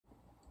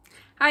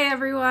Hi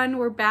everyone,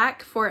 we're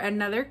back for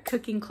another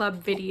cooking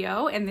club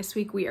video, and this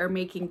week we are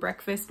making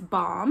breakfast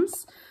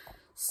bombs.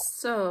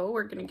 So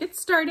we're gonna get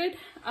started.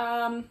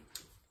 I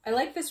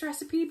like this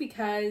recipe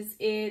because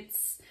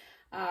it's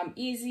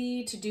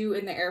easy to do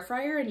in the air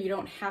fryer and you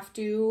don't have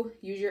to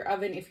use your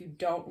oven if you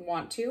don't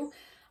want to.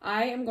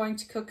 I am going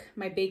to cook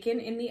my bacon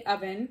in the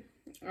oven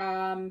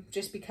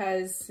just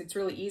because it's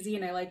really easy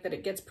and I like that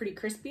it gets pretty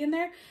crispy in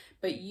there,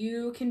 but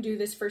you can do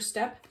this first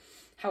step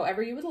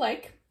however you would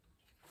like.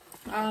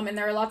 And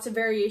there are lots of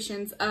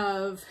variations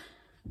of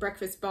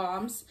breakfast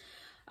bombs.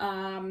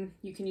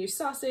 You can use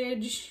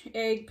sausage,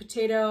 egg,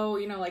 potato,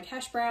 you know, like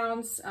hash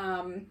browns,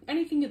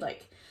 anything you'd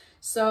like.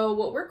 So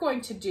what we're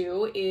going to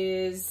do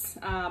is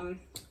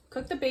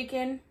cook the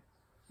bacon,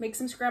 make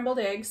some scrambled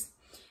eggs,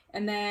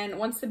 and then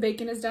once the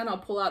bacon is done, I'll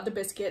pull out the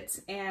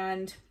biscuits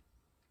and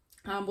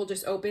we'll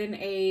just open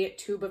a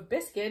tube of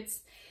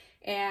biscuits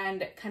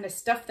and kind of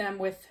stuff them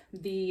with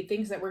the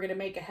things that we're going to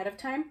make ahead of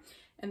time.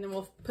 And then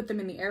we'll put them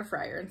in the air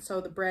fryer. And so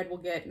the bread will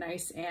get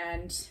nice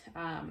and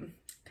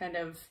kind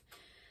of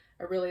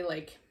a really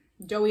like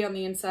doughy on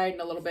the inside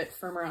and a little bit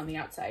firmer on the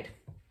outside.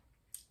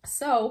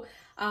 So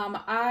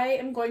I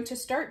am going to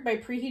start by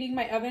preheating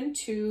my oven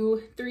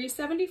to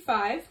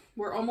 375.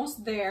 We're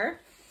almost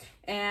there.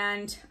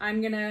 And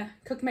I'm gonna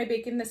cook my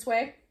bacon this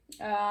way.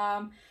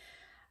 I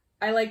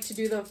like to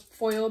do the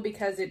foil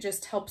because it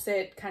just helps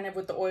it kind of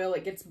with the oil,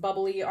 it gets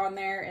bubbly on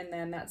there, and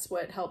then that's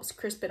what helps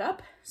crisp it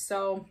up.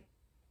 So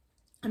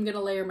I'm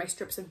gonna layer my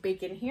strips of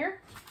bacon here.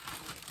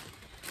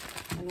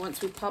 And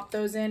once we pop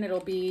those in, it'll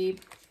be,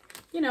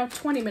 you know,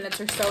 20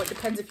 minutes or so. It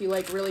depends if you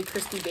like really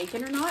crispy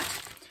bacon or not.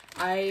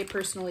 I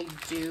personally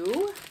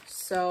do.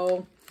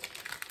 So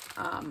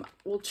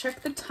we'll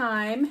check the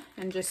time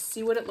and just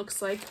see what it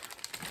looks like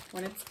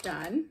when it's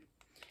done.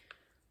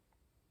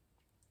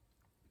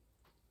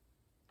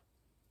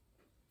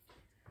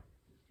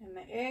 And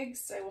the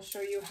eggs, I will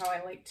show you how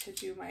I like to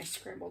do my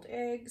scrambled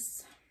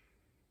eggs.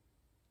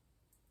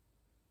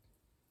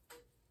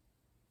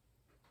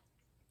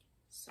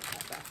 Set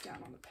that back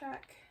down on the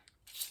pack.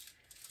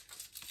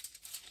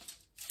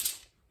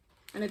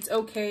 And it's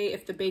okay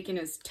if the bacon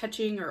is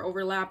touching or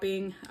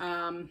overlapping.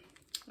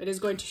 It is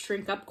going to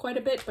shrink up quite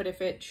a bit, but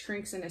if it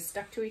shrinks and is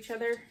stuck to each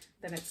other,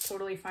 then it's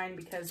totally fine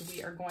because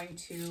we are going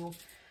to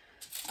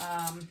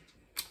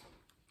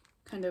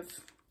kind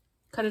of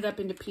cut it up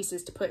into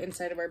pieces to put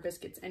inside of our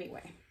biscuits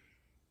anyway.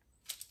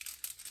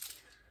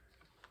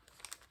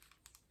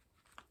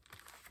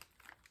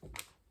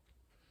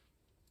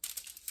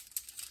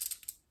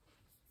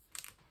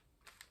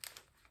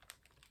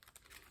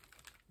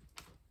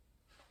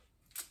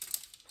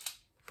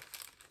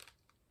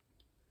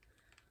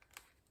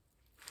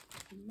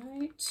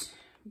 Might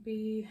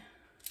be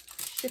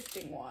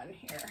shifting one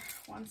here.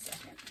 1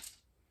 second.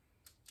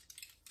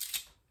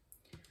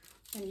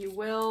 And you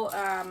will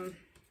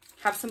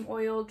have some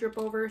oil drip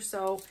over,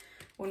 so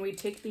when we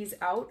take these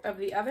out of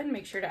the oven,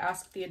 make sure to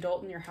ask the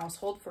adult in your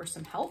household for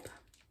some help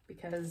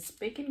because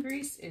bacon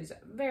grease is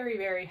very,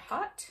 very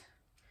hot.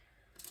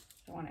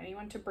 Don't want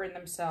anyone to burn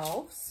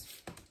themselves.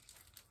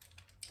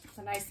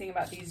 The nice thing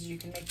about these is you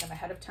can make them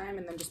ahead of time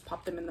and then just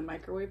pop them in the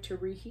microwave to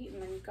reheat,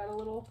 and then you've got a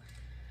little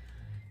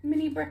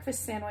mini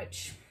breakfast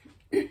sandwich.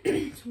 So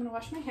I'm gonna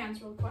wash my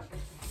hands real quick.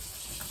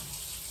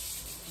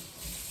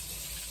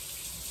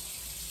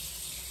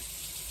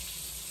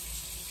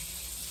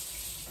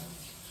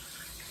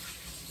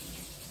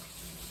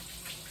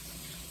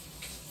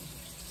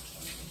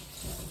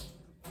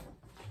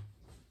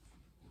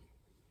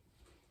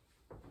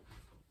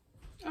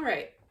 All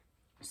right,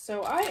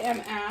 so I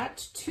am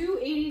at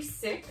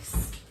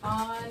 286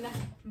 on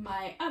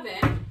my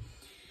oven.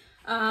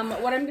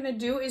 What I'm gonna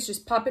do is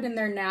just pop it in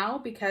there now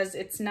because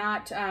it's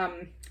not,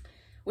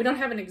 we don't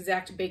have an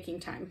exact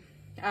baking time.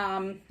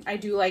 I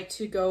do like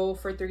to go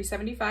for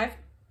 375,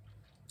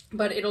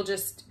 but it'll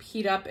just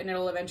heat up and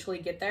it'll eventually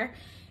get there.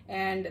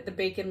 And the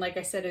bacon, like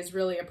I said, is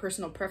really a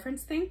personal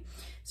preference thing.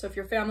 So if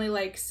your family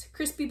likes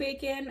crispy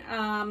bacon,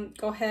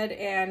 go ahead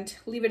and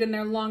leave it in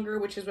there longer,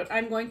 which is what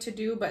I'm going to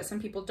do, but some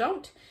people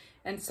don't.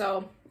 And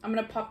so I'm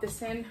gonna pop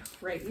this in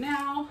right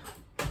now.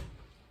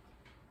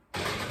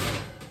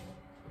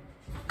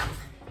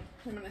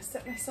 I'm gonna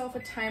set myself a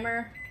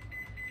timer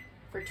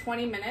for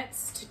 20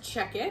 minutes to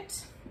check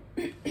it.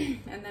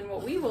 And then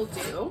what we will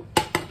do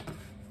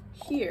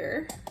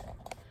here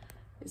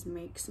is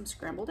make some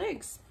scrambled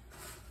eggs.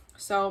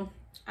 So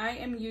I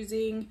am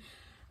using,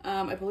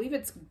 I believe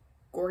it's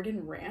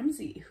Gordon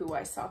Ramsay who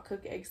I saw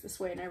cook eggs this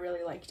way and I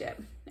really liked it.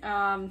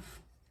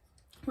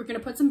 We're gonna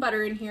put some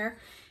butter in here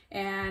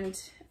and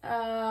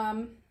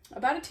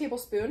about a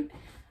tablespoon.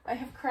 I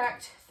have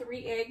cracked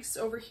 3 eggs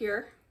over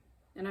here.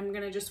 And I'm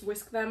gonna just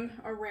whisk them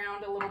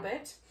around a little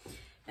bit.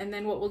 And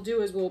then what we'll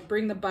do is we'll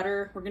bring the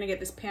butter, we're gonna get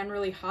this pan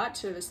really hot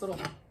to this little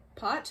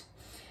pot.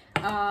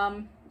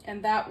 And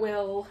that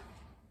will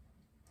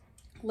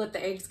let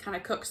the eggs kind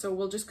of cook. So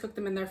we'll just cook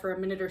them in there for a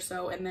minute or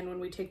so. And then when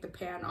we take the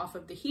pan off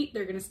of the heat,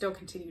 they're gonna still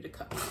continue to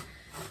cook.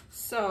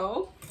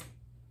 So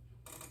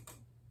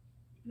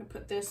I'm gonna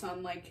put this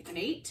on like an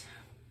 8.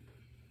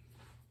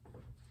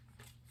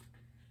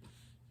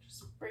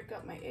 break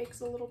up my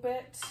eggs a little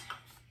bit.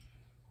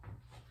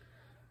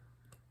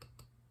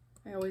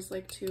 I always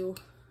like to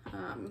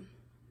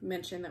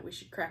mention that we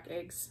should crack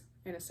eggs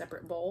in a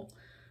separate bowl.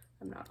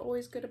 I'm not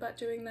always good about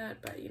doing that,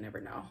 but you never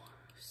know.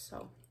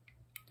 So.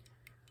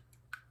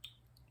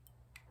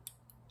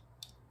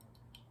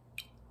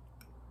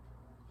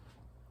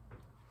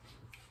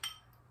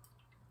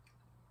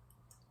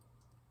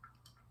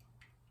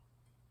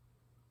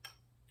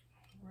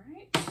 All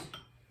right.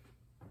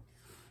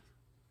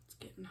 It's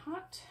getting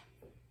hot.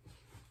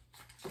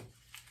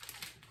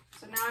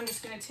 So now I'm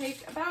just going to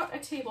take about a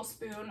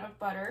tablespoon of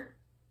butter,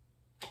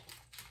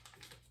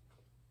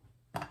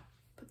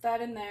 put that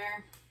in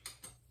there,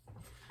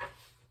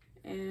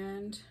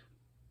 and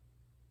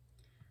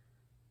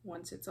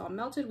once it's all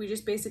melted, we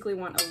just basically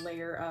want a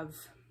layer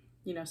of,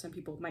 you know, some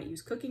people might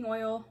use cooking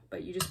oil,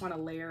 but you just want a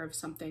layer of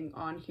something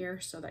on here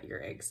so that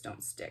your eggs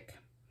don't stick.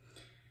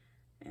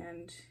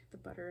 And the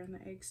butter and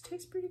the eggs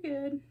taste pretty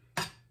good.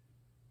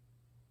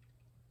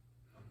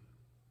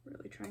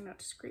 Really trying not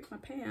to scrape my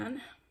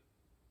pan.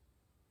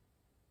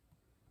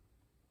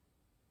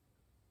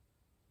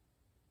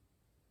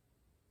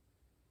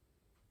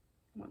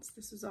 Once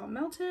this is all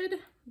melted,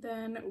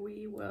 then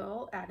we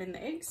will add in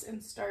the eggs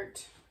and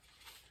start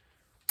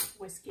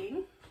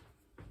whisking.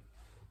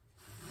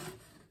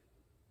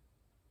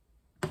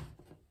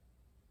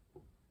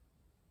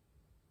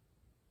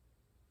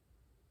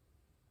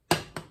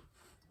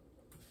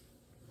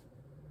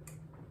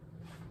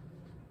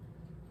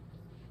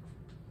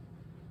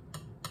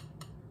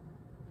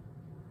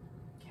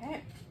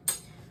 Okay,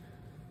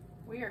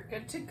 we are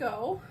good to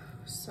go.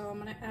 So I'm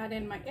gonna add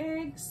in my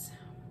eggs.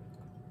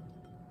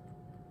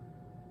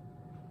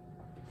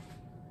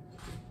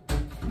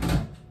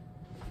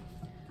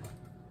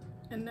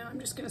 And now I'm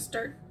just gonna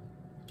start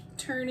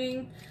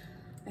turning.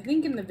 I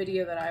think in the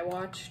video that I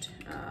watched,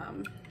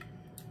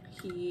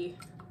 he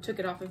took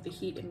it off of the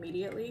heat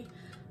immediately.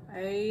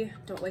 I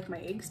don't like my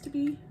eggs to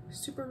be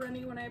super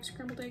runny when I have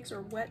scrambled eggs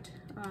or wet,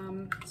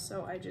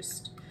 so I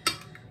just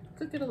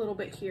cook it a little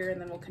bit here and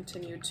then we'll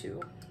continue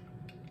to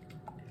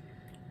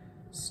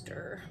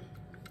stir.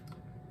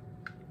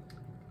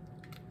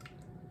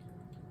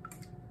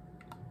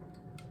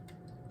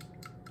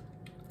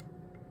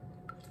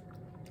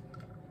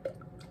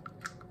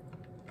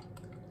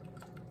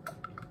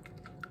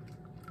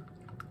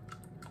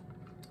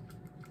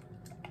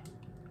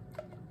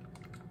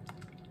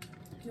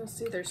 You'll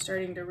see they're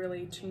starting to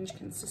really change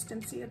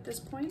consistency at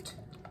this point.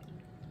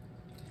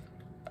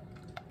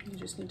 You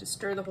just need to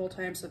stir the whole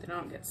time so they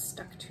don't get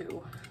stuck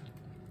to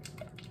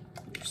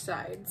your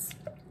sides.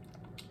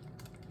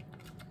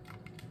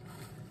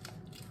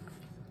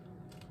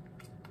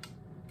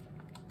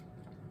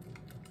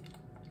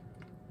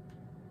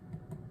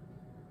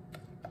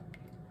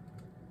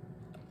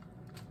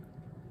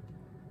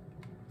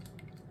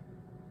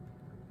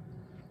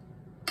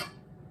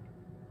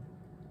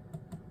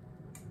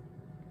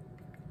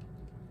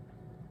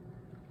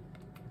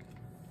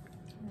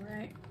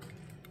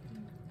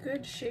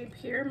 Good shape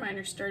here. Mine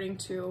are starting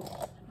to, I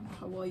don't know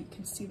how well you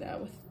can see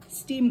that with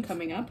steam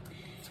coming up,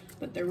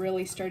 but they're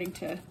really starting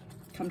to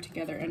come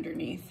together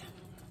underneath.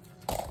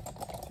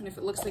 And if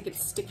it looks like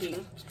it's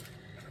sticking,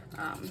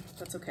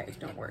 that's okay,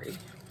 don't worry.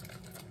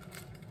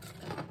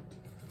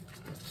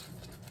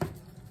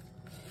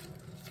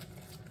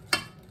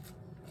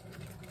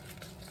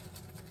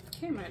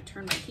 Okay, I'm gonna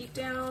turn my heat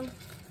down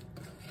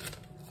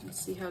and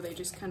see how they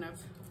just kind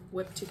of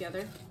whip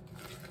together.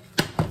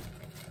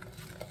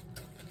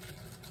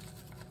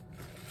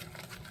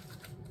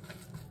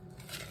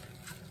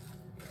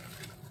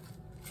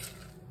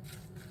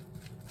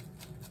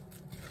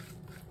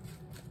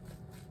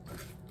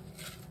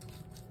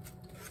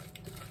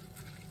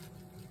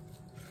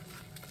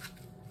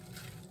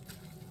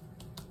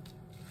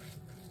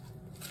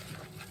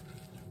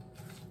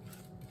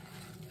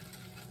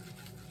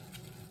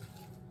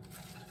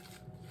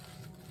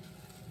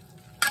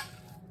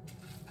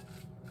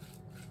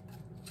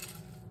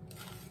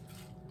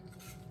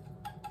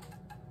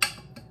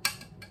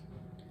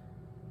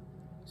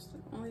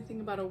 Only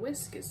thing about a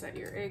whisk is that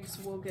your eggs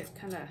will get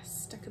kind of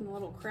stuck in the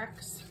little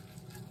cracks.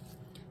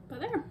 But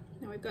there,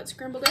 now we've got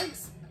scrambled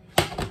eggs.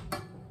 Just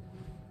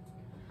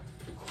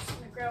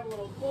gonna grab a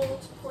little bowl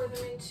to pour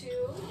them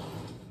into.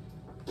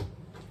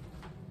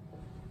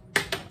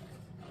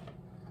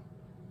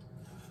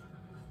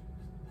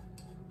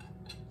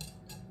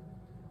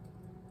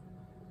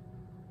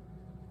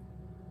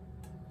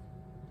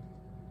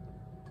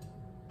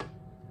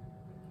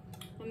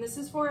 And this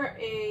is for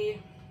a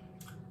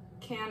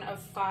can of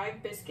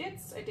 5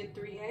 biscuits. I did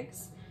 3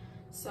 eggs.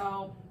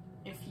 So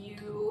if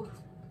you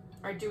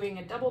are doing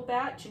a double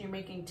batch and you're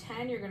making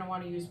 10, you're going to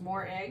want to use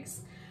more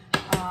eggs.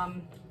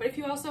 But if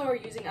you also are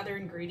using other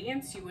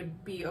ingredients, you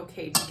would be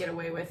okay to get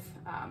away with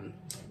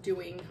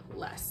doing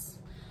less.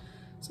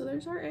 So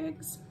there's our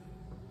eggs.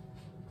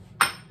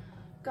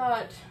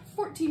 Got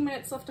 14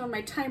 minutes left on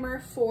my timer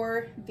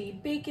for the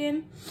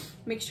bacon.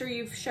 Make sure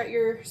you've shut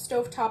your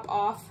stovetop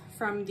off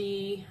from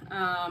the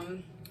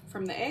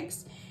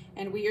eggs.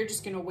 and we are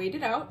just gonna wait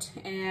it out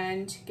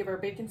and give our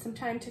bacon some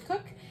time to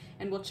cook,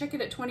 and we'll check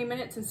it at 20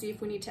 minutes and see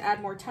if we need to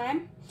add more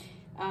time.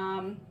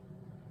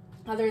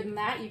 Other than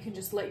that, you can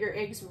just let your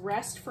eggs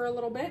rest for a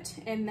little bit,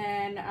 and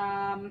then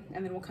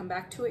we'll come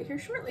back to it here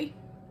shortly.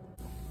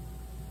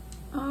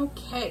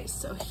 Okay,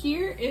 so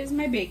here is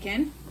my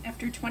bacon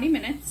after 20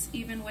 minutes,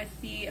 even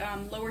with the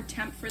lower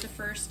temp for the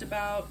first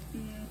about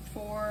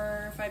 4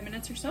 or 5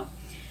 minutes or so.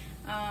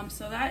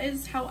 So that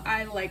is how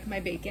I like my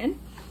bacon.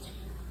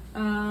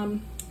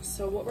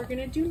 So what we're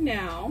gonna do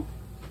now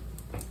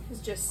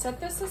is just set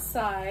this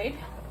aside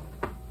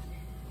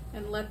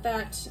and let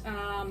that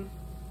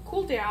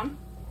cool down.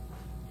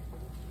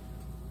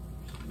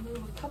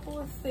 Move a couple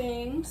of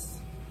things.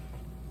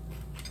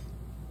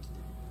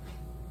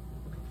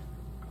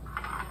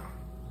 I'm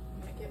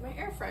gonna get my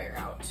air fryer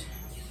out.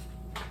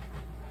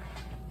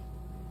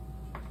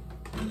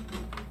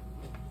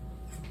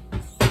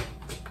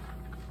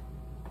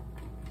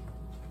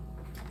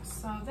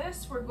 So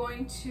this we're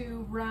going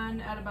to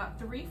run at about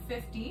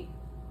 350.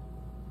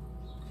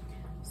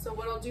 So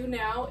what I'll do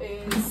now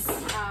is,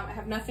 I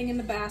have nothing in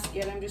the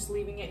basket, I'm just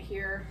leaving it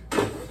here.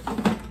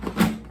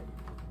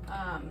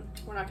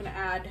 We're not going to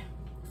add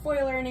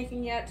foil or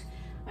anything yet.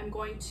 I'm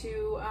going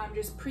to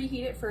just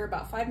preheat it for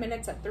about 5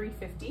 minutes at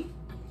 350.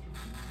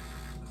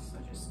 So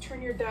just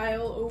turn your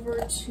dial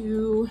over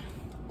to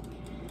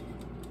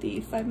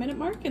the 5-minute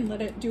mark and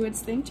let it do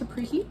its thing to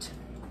preheat.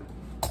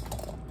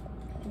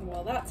 And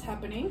while that's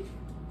happening,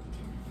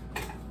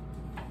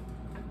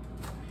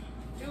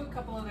 do a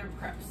couple other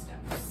prep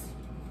steps.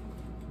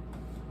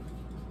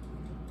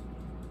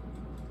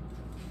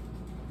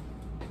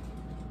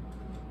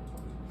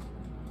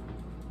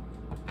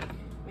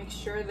 Make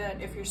sure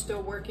that if you're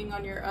still working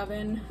on your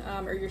oven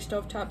or your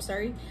stovetop,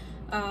 sorry,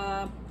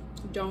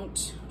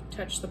 don't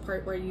touch the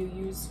part where you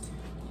used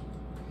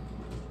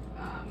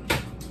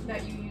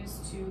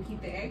to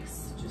heat the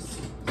eggs. Just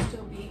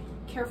still be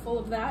careful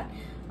of that.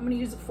 I'm gonna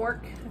use a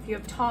fork. If you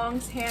have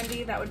tongs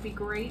handy, that would be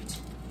great.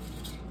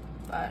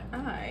 But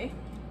I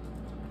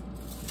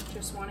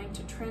just wanting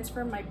to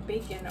transfer my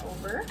bacon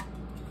over.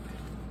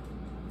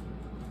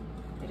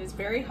 It is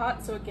very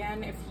hot, so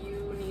again, if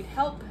you need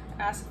help,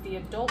 ask the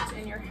adult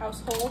in your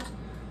household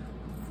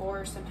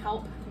for some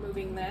help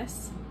moving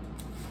this,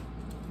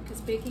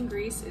 because bacon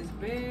grease is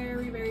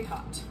very, very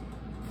hot.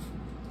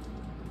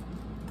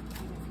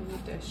 And if you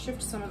need to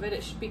shift some of it,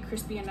 it should be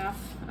crispy enough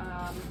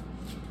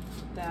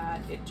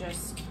that it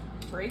just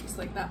breaks,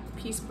 like that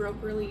piece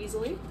broke really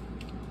easily.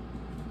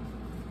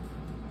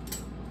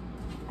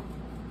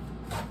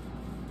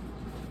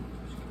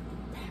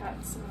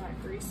 Pat some of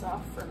that grease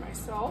off for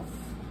myself.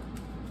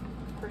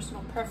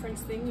 Personal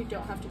preference thing, you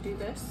don't have to do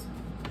this.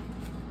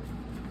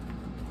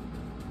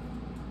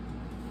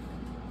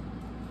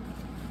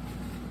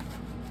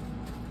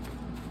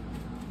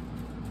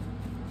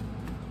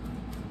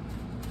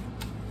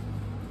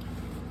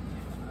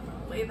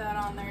 Lay that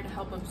on there to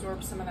help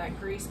absorb some of that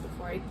grease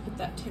before I put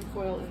that tin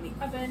foil in the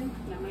oven.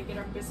 And I'm gonna get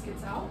our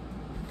biscuits out.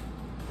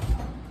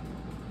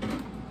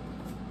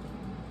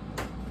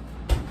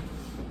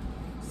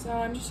 So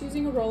I'm just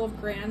using a roll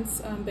of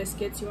Grand's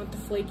biscuits. You want the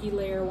flaky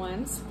layer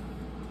ones.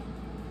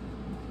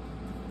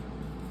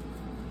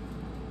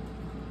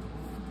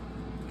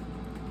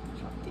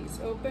 Pop these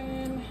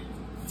open.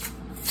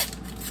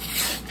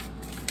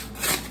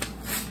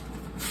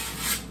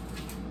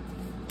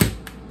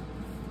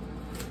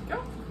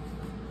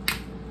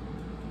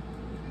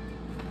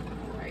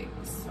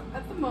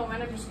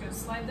 Moment, I'm just going to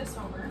slide this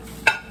over.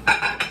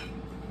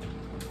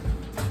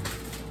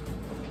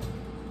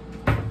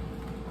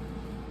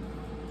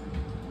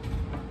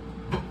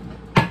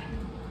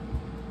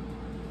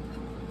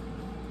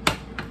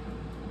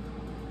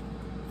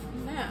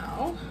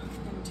 Now,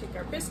 I'm going to take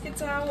our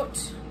biscuits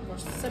out. We'll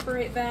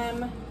separate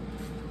them.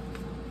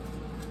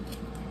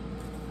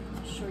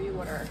 I'll show you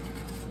what our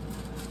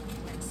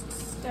next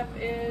step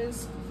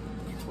is.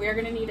 We are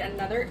going to need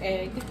another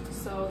egg.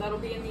 So that'll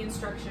be in the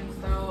instructions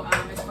though,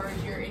 as far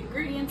as your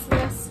ingredients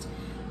list.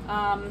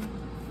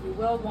 You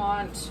will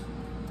want,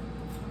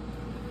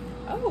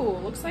 oh,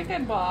 looks like I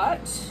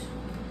bought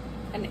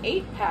an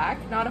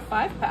 8-pack, not a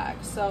 5-pack.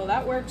 So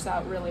that works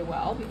out really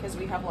well because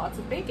we have lots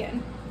of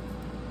bacon.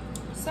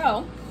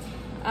 So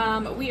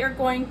we are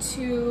going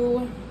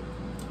to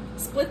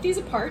split these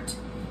apart,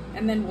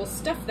 and then we'll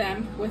stuff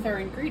them with our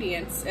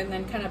ingredients and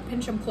then kind of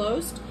pinch them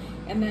closed.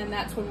 And then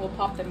that's when we'll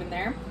pop them in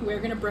there. We're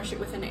gonna brush it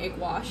with an egg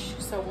wash.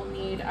 So we'll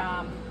need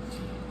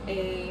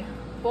a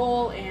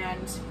bowl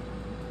and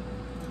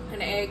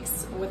an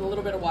eggs with a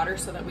little bit of water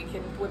so that we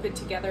can whip it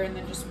together and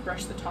then just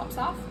brush the tops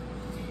off.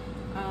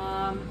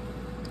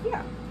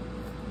 Yeah.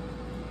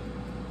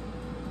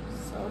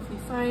 So if you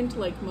find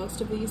like most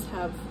of these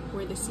have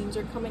where the seams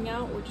are coming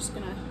out, we're just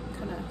gonna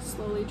kind of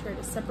slowly try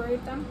to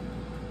separate them.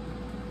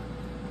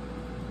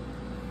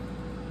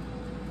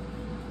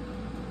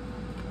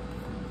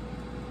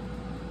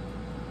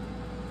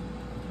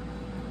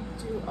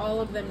 Do all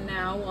of them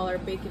now while our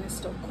bacon is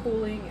still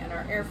cooling and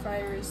our air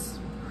fryer is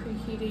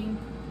preheating.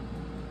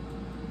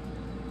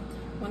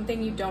 One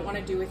thing you don't want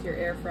to do with your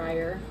air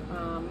fryer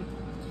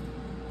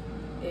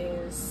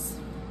is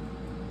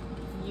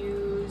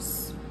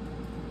use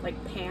like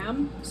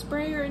Pam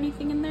spray or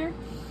anything in there.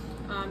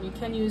 You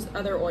can use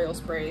other oil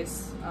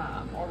sprays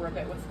or rub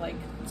it with like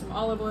some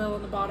olive oil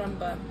on the bottom,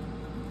 but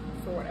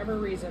for whatever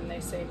reason they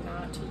say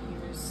not to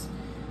use,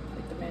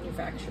 like the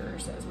manufacturer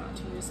says not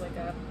to use like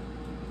a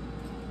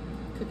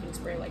cooking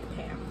spray like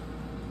Pam.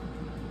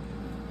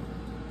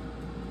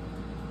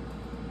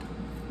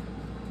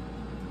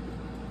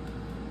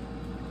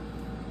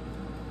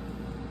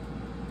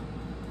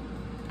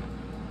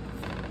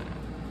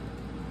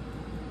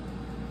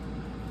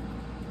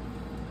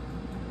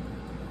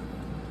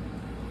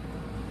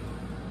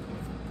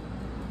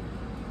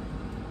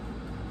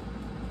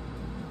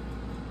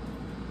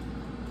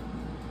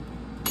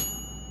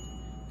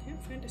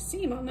 Find a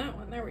seam on that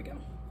one. There we go.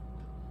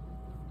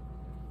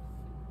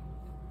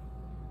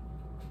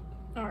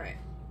 All right,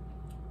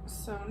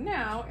 so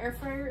now air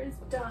fryer is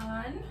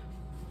done.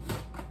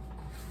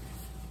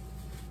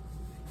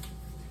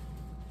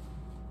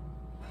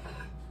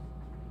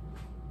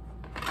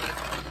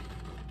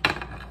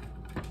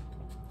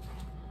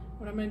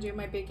 What I'm going to do,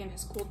 my bacon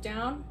has cooled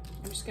down.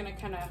 I'm just going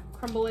to kind of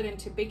crumble it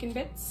into bacon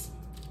bits.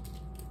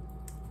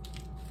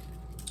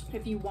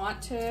 If you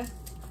want to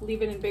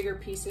leave it in bigger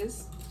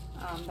pieces,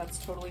 that's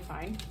totally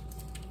fine.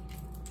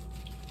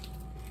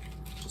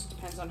 Just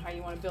depends on how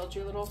you want to build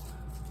your little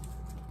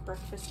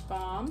breakfast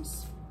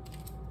bombs.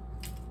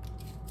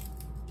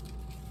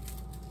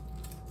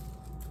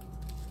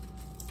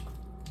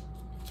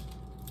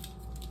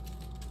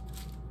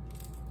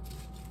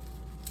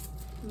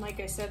 And like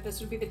I said, this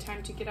would be the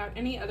time to get out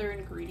any other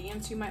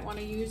ingredients you might want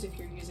to use if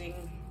you're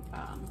using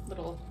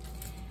little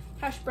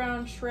hash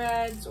brown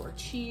shreds or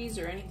cheese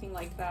or anything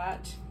like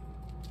that.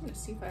 I'm going to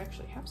see if I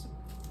actually have some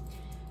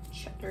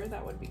cheddar.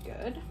 That would be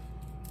good.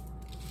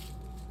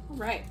 All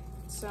right,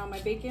 so my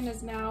bacon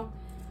is now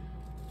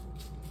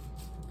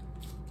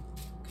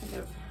kind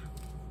of,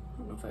 I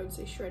don't know if I would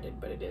say shredded,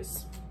 but it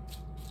is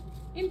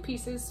in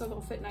pieces, so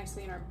they'll fit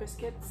nicely in our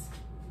biscuits.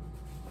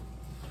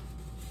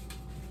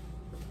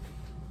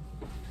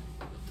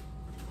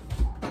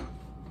 I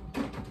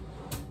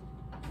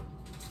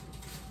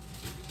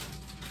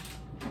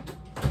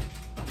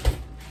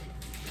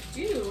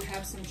do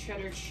have some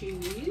cheddar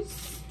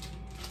cheese.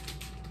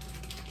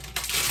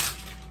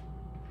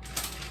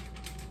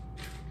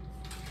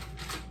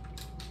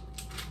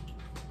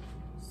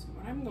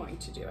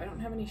 To do. I don't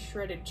have any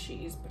shredded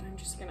cheese, but I'm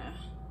just gonna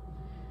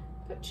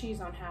put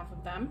cheese on half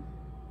of them.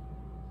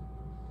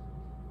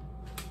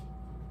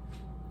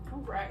 All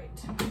right.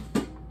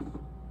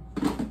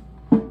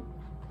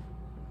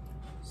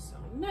 So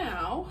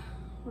now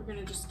we're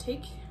gonna just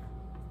take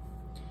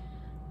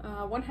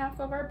 1/2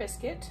 of our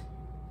biscuit,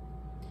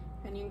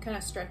 and you can kind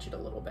of stretch it a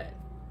little bit,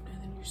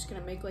 and then you're just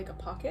gonna make like a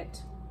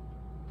pocket.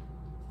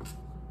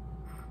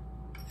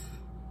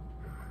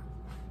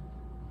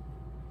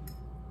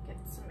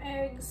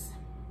 Eggs,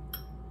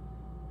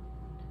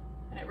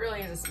 and it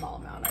really is a small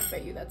amount. I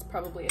bet you that's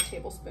probably a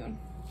tablespoon.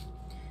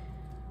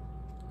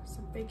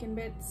 Some bacon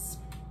bits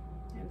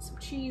and some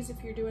cheese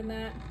if you're doing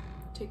that.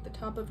 Take the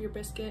top of your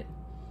biscuit,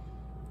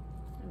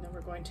 and then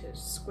we're going to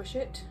squish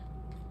it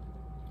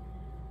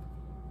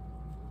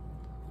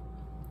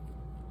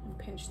and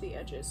pinch the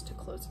edges to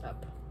close it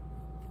up.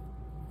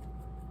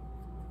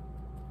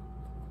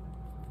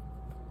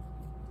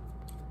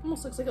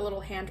 Almost looks like a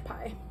little hand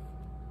pie.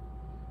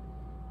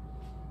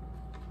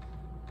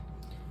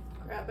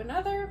 Grab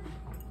another,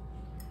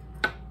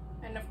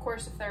 and of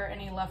course if there are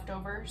any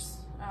leftovers,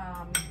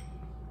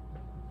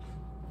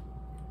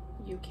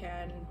 you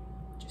can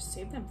just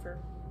save them for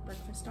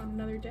breakfast on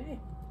another day.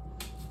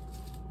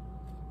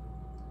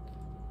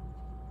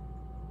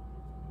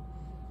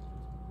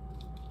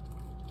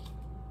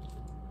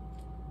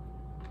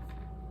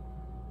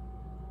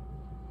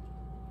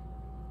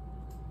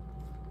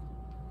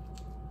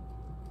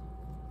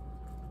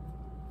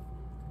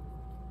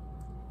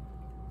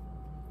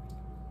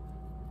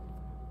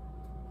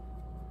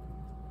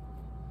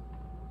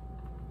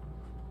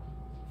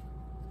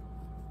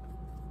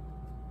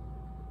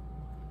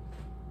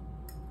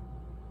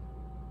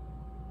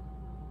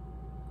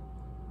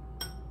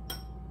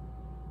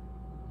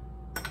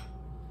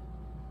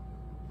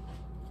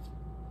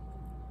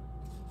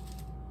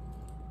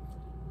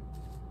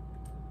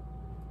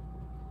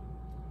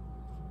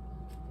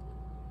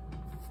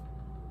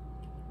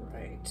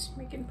 Right,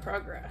 making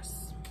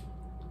progress.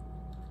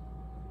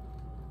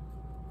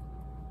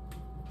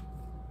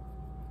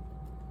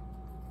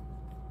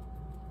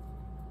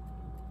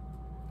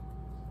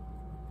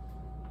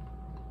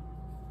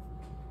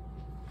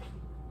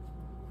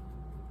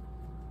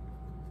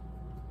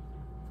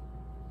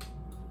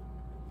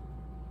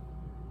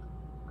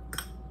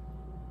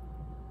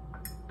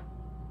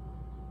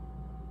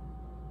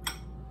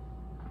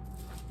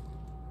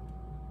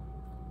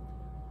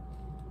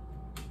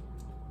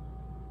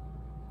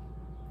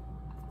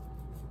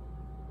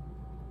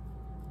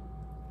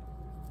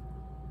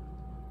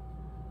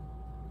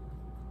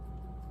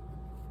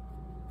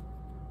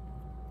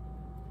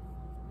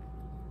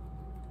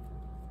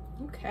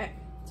 Okay,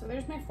 so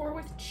there's my 4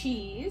 with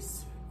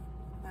cheese.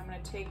 I'm gonna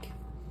take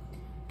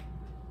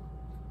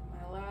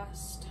my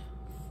last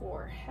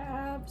 4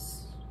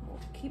 halves. We'll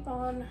keep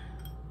on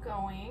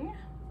going.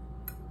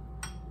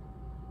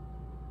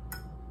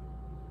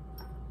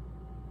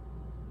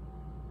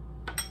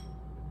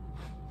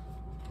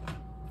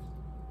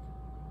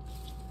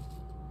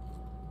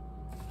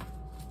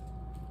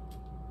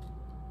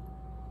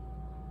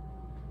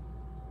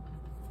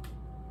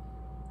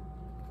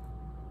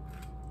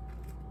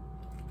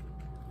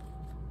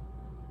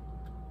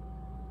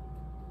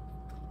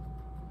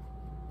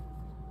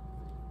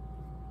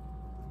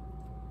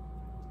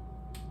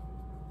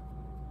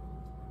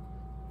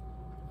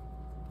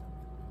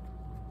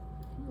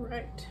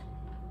 Right,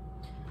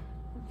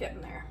 we're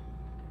getting there.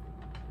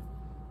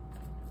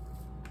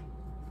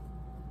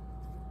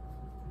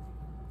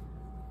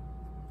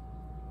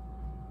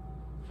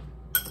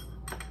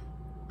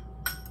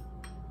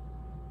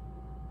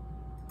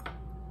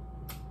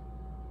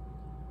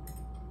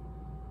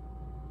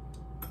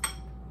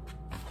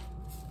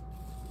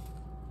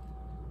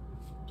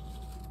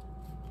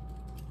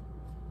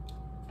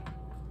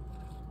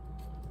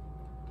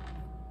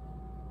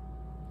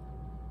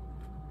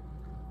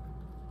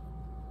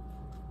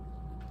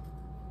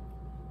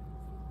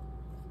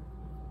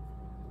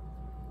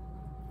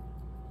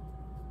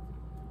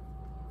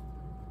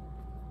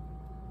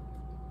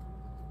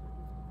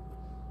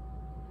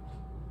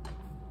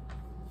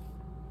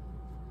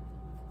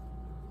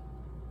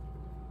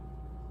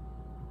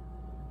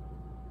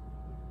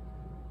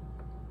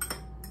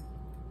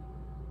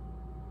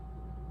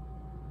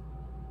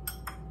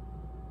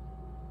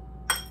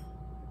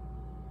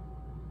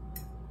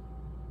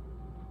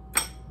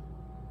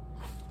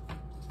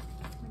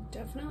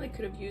 Definitely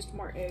could have used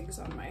more eggs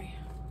on my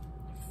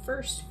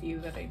first few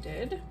that I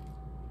did.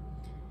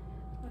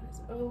 That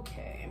is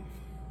okay.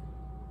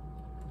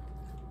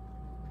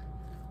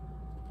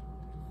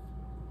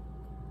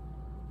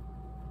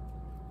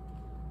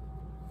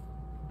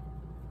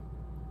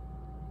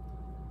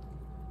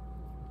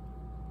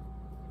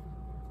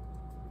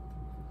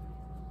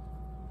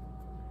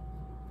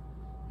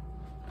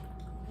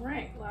 All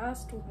right,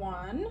 last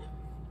one.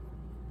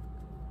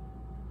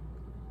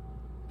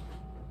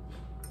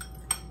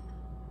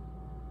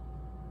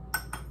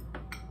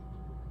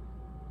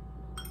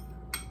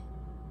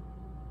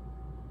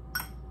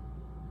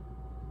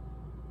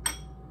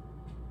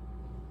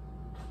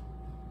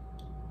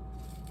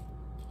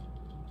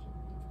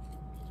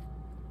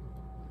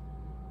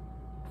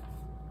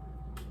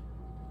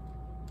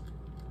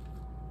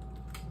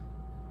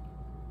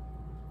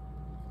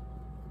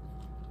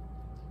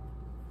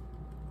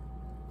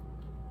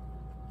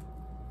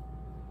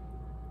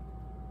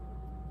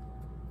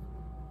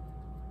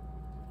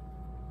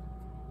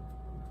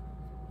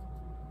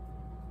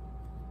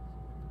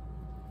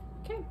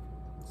 Okay,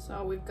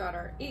 so we've got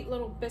our 8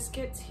 little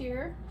biscuits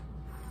here,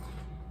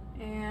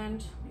 and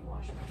let me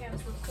wash my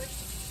hands real quick.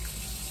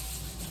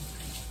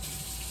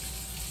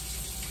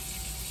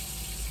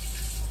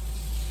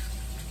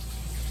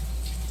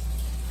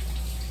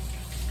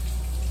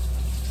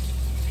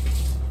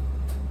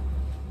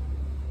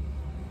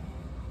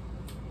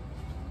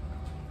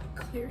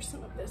 Clear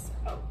some of this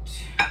out.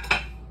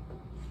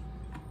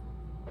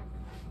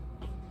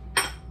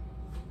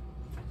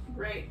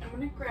 Right, I'm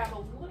gonna grab a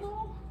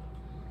little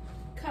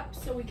cup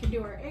so we can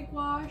do our egg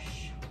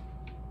wash.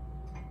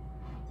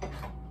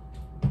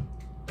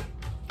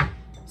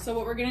 So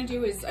what we're gonna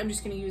do is I'm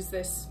just gonna use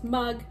this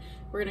mug.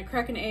 We're gonna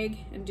crack an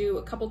egg and do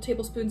a couple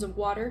tablespoons of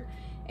water,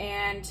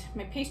 and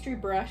my pastry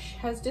brush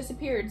has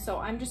disappeared, so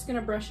I'm just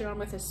gonna brush it on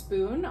with a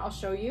spoon. I'll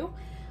show you.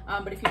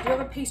 But if you do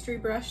have a pastry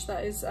brush,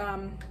 that is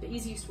the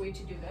easiest way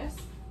to do this.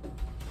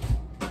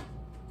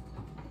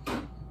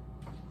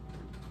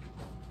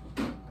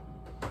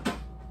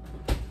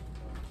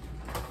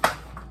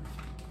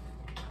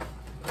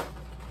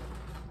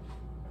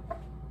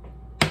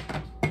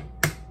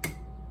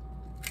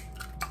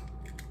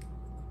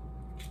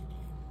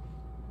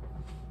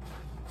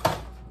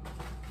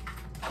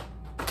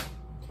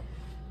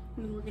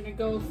 And we're gonna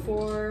go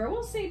for,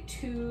 we'll say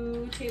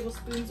 2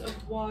 tablespoons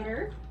of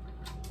water.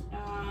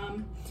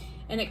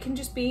 And it can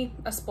just be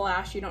a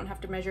splash. You don't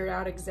have to measure it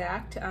out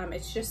exact.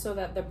 It's just so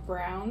that the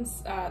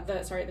browns,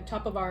 the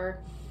top of our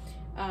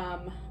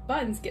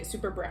buns get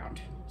super browned.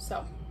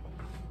 So.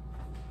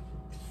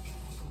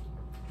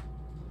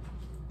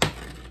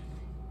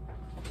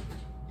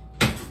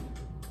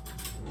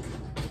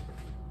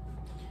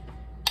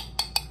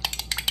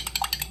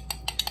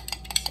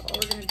 All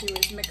we're gonna do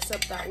is mix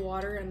up that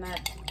water and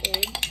that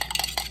egg.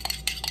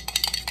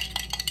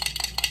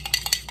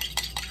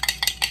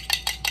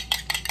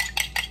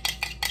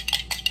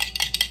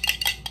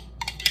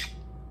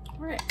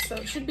 All right, so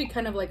it should be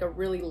kind of like a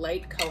really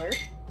light color.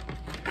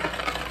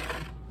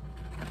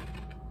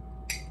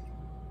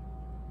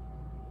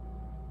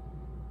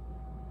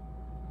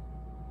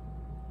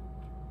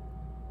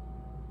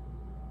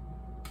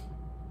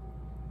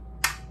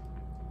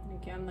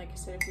 And again, like I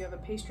said, if you have a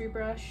pastry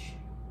brush,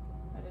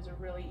 that is a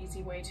really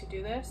easy way to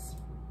do this.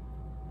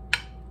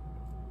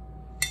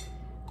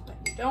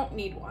 You don't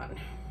need one.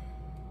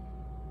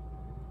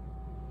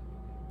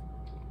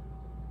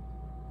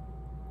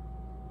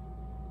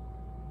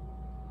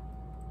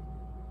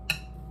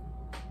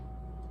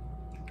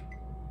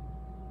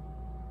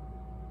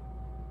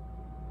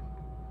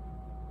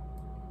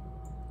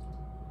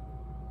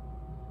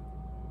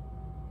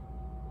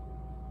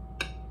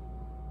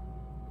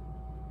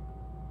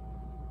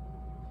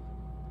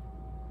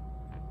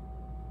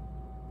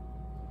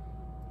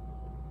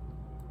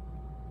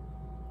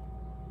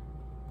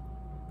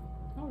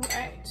 All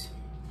right,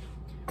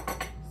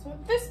 so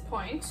at this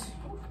point,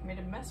 oh, I made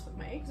a mess with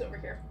my eggs over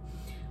here.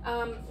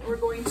 We're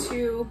going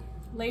to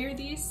layer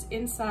these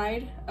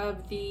inside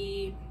of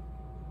the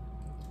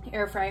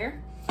air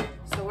fryer.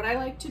 So what I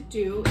like to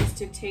do is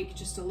to take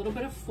just a little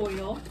bit of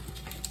foil,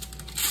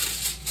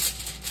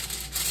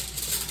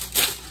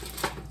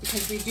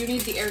 because we do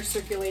need the air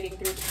circulating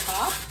through the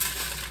top.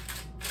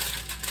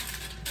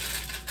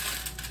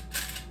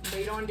 But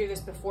you don't want to do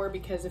this before,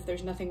 because if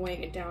there's nothing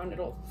weighing it down,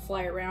 it'll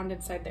fly around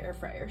inside the air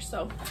fryer.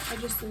 So I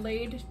just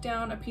laid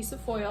down a piece of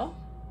foil,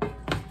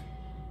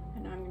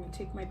 and now I'm going to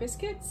take my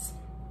biscuits,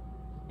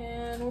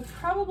 and we'll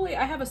probably,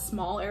 I have a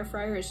small air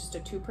fryer, it's just a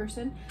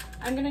 2-person.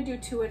 I'm going to do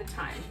 2 at a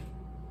time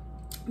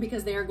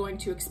because they are going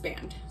to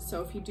expand.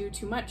 So if you do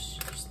too much,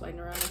 just sliding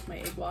around with my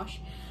egg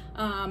wash.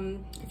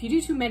 If you do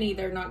too many,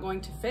 they're not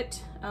going to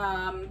fit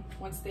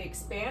once they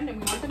expand, and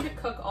we want them to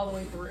cook all the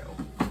way through.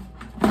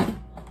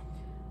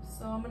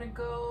 So I'm gonna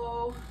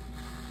go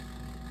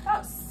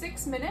about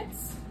 6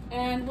 minutes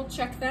and we'll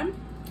check them.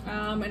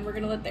 And we're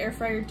gonna let the air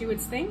fryer do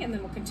its thing, and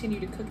then we'll continue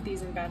to cook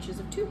these in batches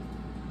of 2.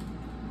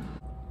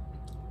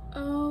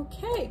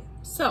 Okay,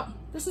 so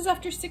this is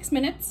after 6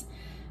 minutes.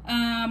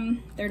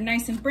 They're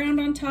nice and browned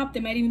on top. They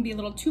might even be a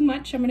little too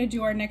much. I'm gonna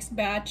do our next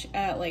batch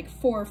at like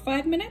 4 or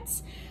 5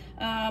 minutes.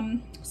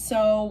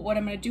 So what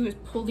I'm gonna do is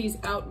pull these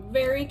out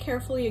very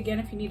carefully. Again,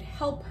 if you need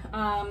help,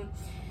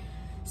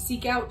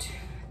 seek out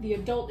the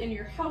adult in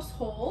your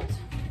household.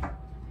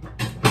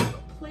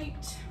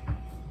 Plate.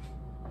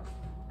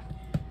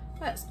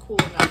 That's cool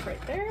enough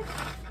right there.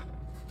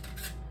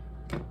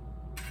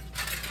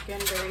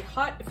 Again, very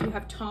hot. If you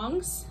have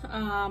tongs,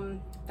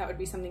 that would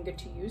be something good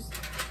to use.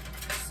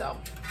 So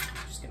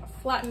I'm just gonna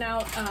flatten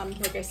out.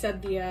 Like I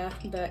said, the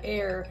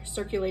air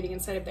circulating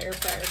inside of the air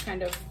fryer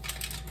kind of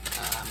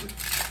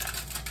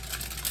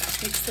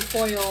makes the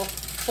foil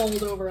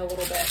fold over a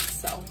little bit.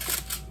 So.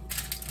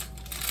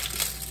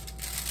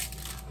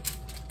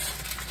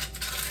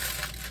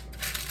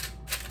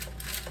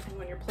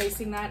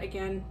 Placing that,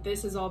 again,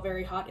 this is all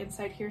very hot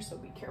inside here, so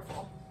be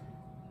careful.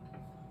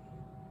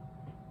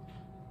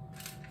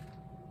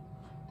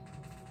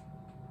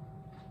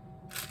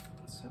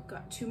 So I've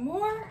got 2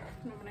 more,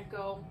 and I'm gonna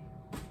go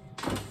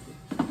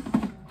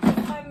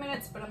 5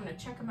 minutes, but I'm gonna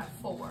check them at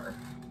 4.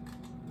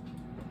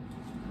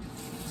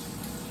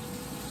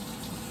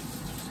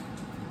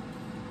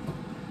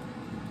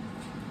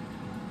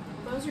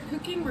 While those are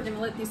cooking, we're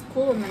gonna let these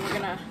cool, and then we're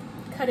gonna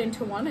cut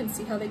into one and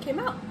see how they came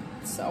out.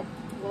 So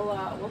we'll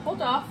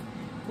hold off.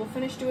 We'll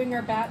finish doing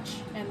our batch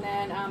and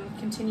then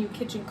continue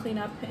kitchen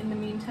cleanup in the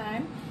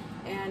meantime.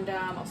 And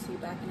I'll see you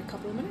back in a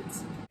couple of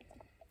minutes.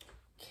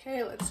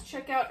 Okay, let's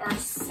check out our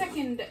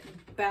second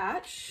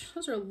batch.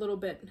 Those are a little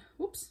bit,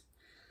 whoops,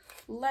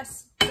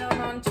 less done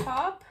on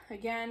top.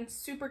 Again,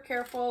 super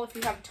careful. If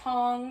you have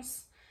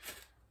tongs,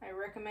 I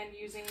recommend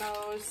using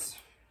those.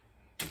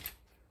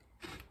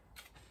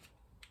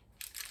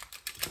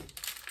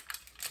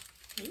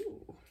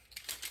 Ooh.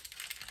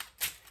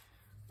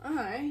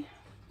 I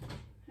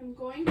am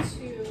going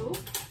to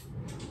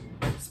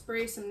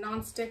spray some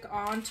nonstick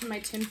onto my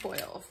tin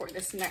foil for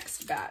this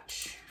next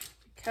batch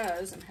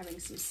because I'm having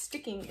some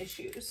sticking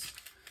issues.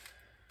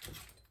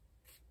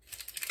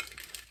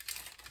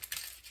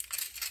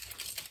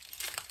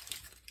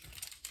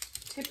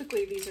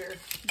 Typically these are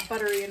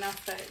buttery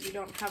enough that you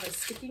don't have a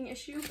sticking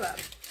issue,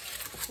 but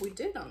we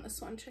did on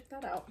this one. Check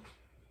that out.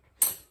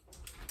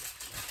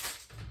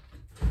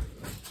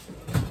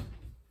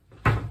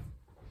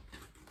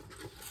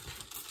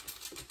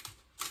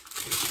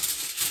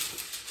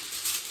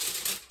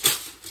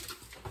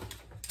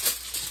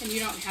 And you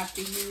don't have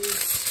to use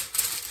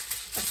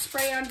a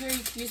spray on here. You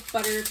can use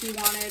butter if you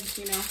wanted,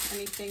 you know,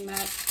 anything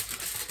that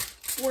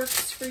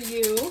works for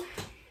you.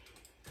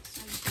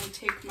 So I'm just gonna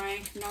take my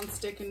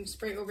nonstick and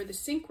spray over the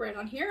sink right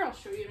on here. I'll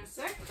show you in a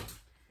sec.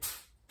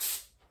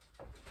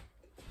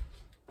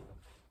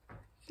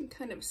 You can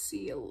kind of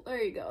see,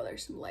 there you go,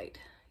 there's some light.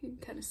 You can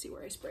kind of see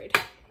where I sprayed.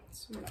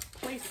 So I'm gonna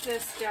place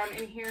this down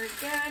in here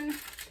again.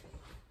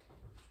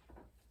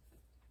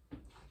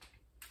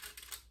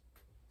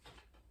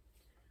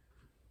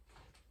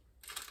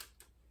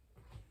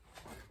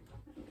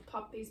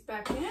 Pop these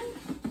back in.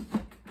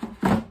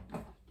 And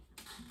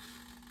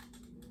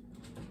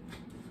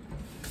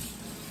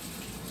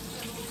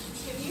we'll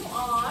continue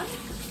on.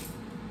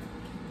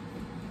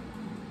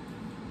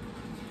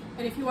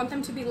 And if you want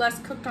them to be less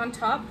cooked on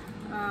top,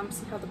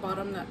 see how the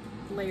bottom, that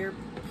layer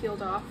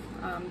peeled off?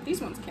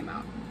 These ones came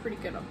out pretty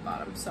good on the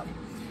bottom. So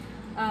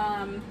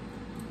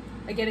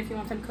Again, if you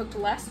want them cooked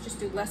less, just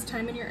do less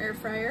time in your air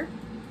fryer.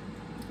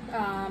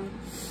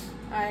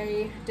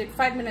 I did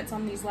 5 minutes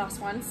on these last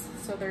ones,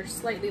 so they're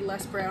slightly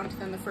less browned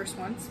than the first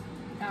ones.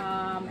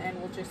 And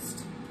we'll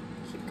just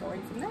keep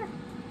going from there.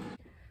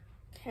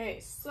 Okay,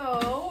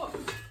 so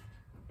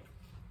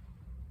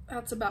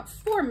that's about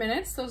 4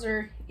 minutes. Those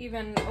are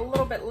even a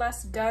little bit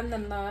less done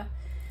than the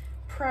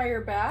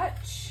prior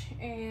batch.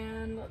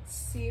 And let's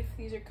see if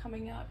these are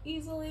coming out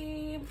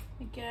easily.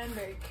 Again,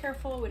 very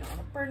careful, we don't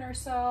want to burn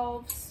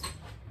ourselves.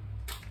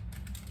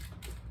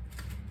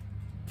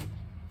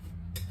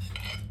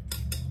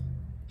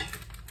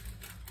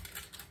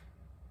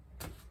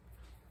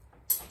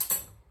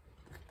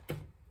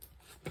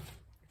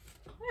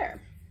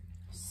 There.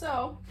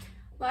 So,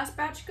 last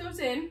batch goes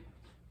in.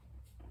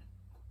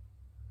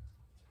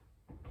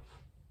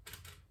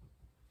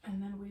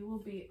 And then we will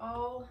be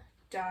all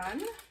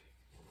done.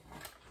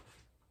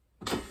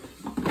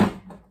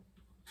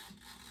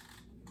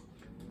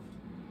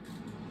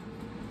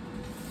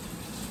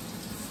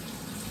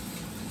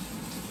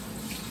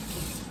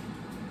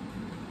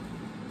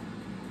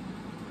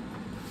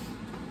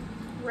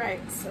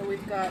 Right, so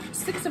we've got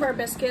 6 of our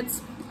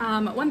biscuits.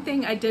 One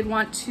thing I did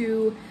want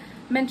to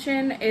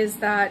mention is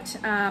that,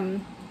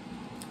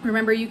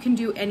 remember, you can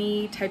do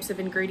any types of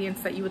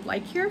ingredients that you would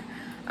like here.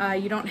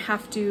 You don't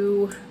have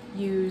to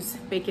use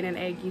bacon and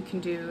egg. You can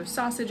do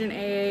sausage and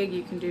egg,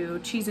 you can do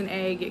cheese and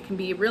egg. It can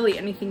be really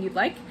anything you'd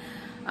like.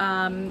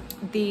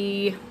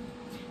 The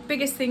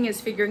biggest thing is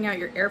figuring out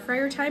your air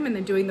fryer time and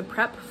then doing the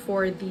prep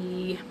for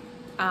the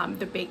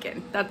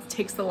bacon. That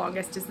takes the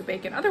longest, is the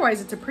bacon.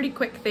 Otherwise, it's a pretty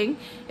quick thing.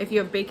 If you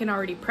have bacon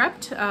already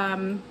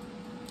prepped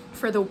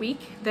for the week,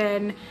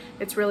 then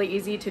it's really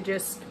easy to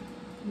just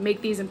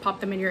make these and pop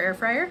them in your air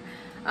fryer.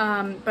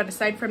 But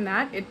aside from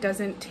that, it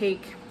doesn't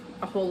take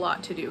a whole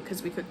lot to do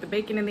because we cook the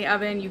bacon in the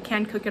oven. You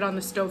can cook it on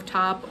the stove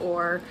top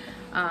or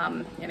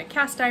in a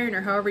cast iron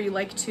or however you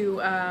like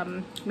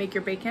to make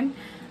your bacon.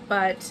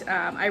 But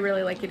I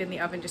really like it in the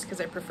oven just because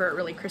I prefer it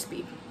really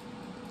crispy.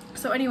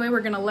 So anyway,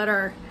 we're gonna let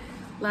our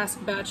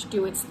last batch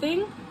do its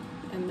thing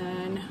and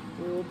then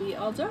we'll be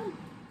all done.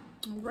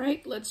 All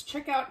right, let's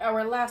check out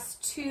our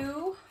last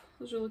 2.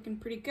 Those are looking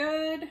pretty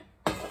good.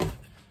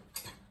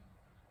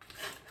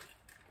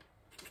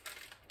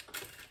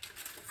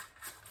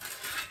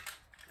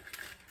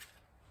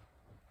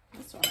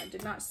 This one I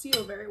did not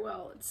seal very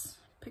well. It's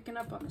picking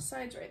up on the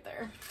sides right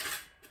there.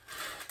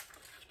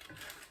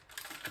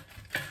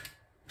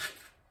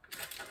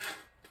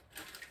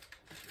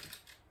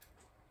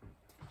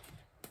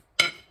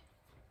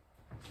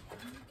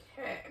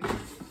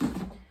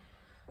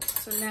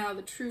 So now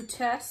the true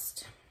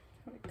test.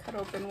 I'm going to cut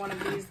open one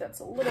of these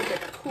that's a little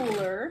bit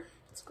cooler.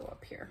 Let's go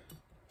up here.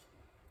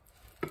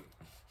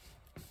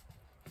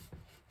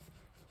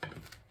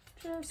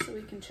 Just so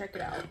we can check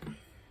it out.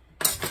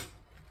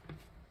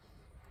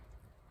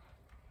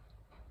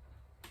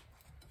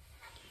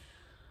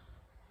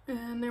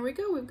 And there we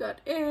go. We've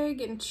got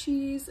egg and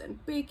cheese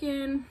and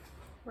bacon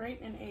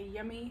right in a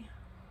yummy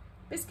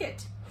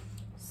biscuit.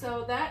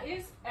 So that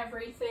is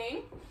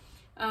everything.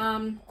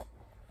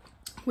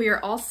 We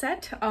are all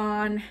set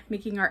on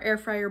making our air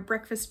fryer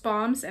breakfast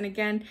bombs. And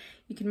again,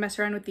 you can mess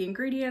around with the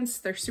ingredients.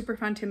 They're super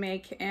fun to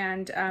make.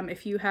 And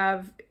if you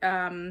have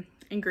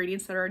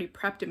ingredients that are already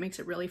prepped, it makes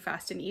it really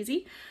fast and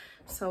easy.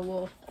 So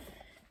we'll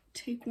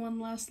take one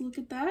last look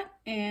at that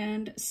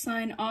and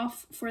sign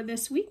off for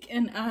this week.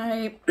 And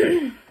I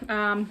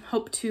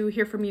hope to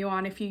hear from you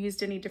on if you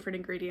used any different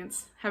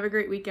ingredients. Have a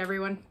great week,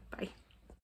 everyone. Bye.